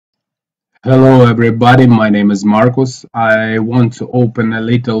Hello everybody, my name is Markus. I want to open a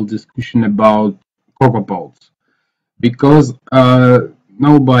little discussion about CocoaPods because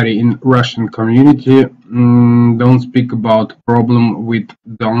nobody in Russian community don't speak about problem with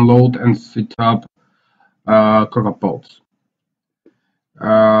download and set up CocoaPods.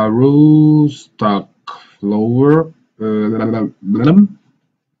 Rules talk flower.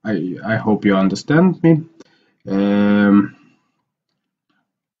 I hope you understand me. Um,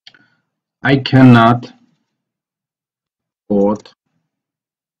 I cannot port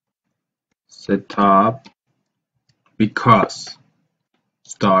setup because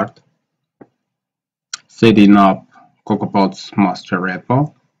start setting up CocoaPods master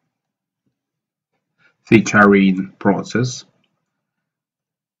repo, featuring process,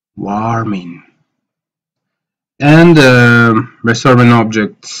 warming, and reserving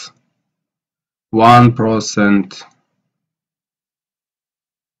objects 1%,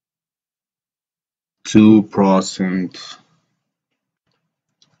 2%,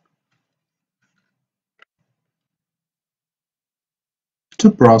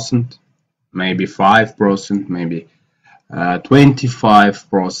 2%, maybe 5%, maybe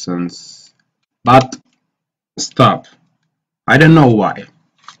 25%, but stop. I don't know why.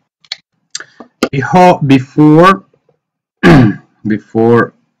 Before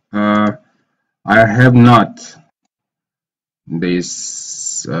before I have not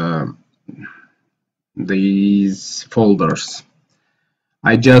these folders.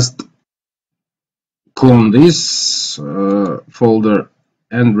 I just clone this folder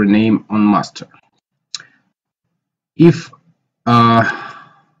and rename on master. If uh,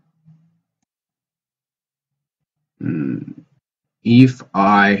 if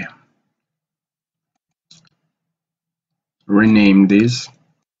I rename this,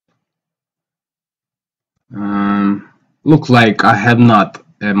 look like I have not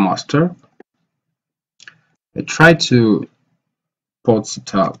a master. I try to pod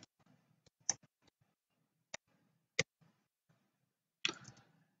setup.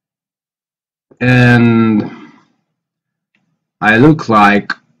 And I look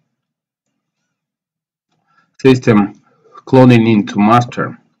like system cloning into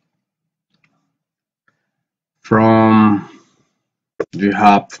master from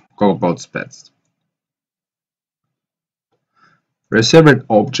GitHub CocoaPods. Reserved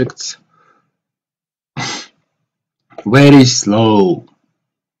objects very slow,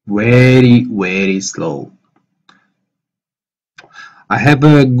 very slow. I have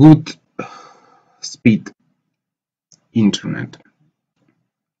a good speed internet.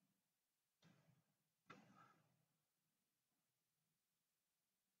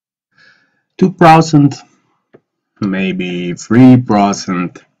 2%, maybe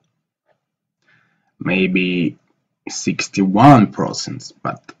 3%, maybe 61%,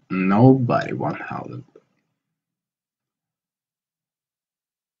 but nobody 100.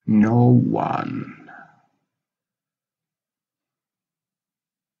 No one.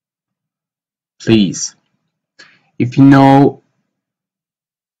 Please, if you know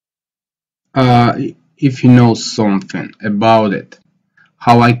something about it,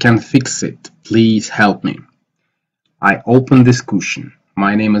 how I can fix it, please help me. I open discussion.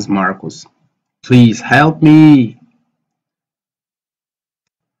 My name is Markus. Please help me.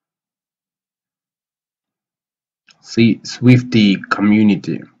 See, Swifty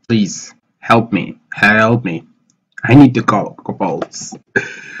community, please help me. Help me. I need to call CocoaPods.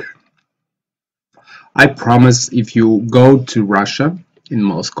 I promise if you go to Russia in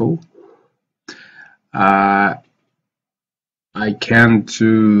Moscow, I can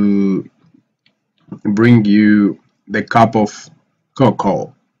to bring you the cup of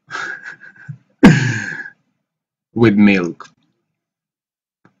cocoa with milk.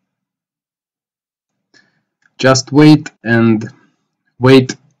 Just wait and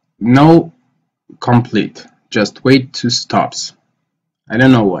wait. No complete. Just wait to stops. I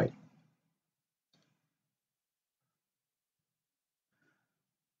don't know why.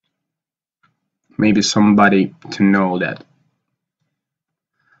 Maybe somebody to know that.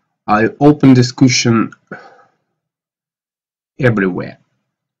 I open discussion everywhere.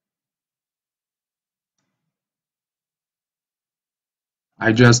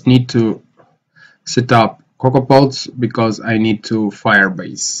 I just need to set up CocoaPods because I need to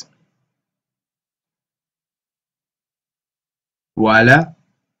Firebase. Voila,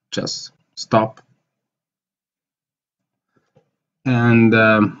 just stop. And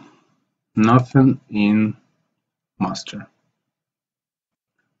nothing in master.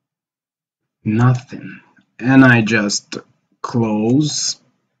 Nothing. And I just close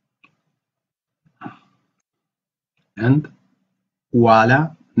and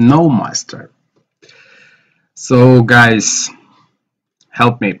voila, No, master. So, guys,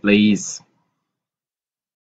 help me, please.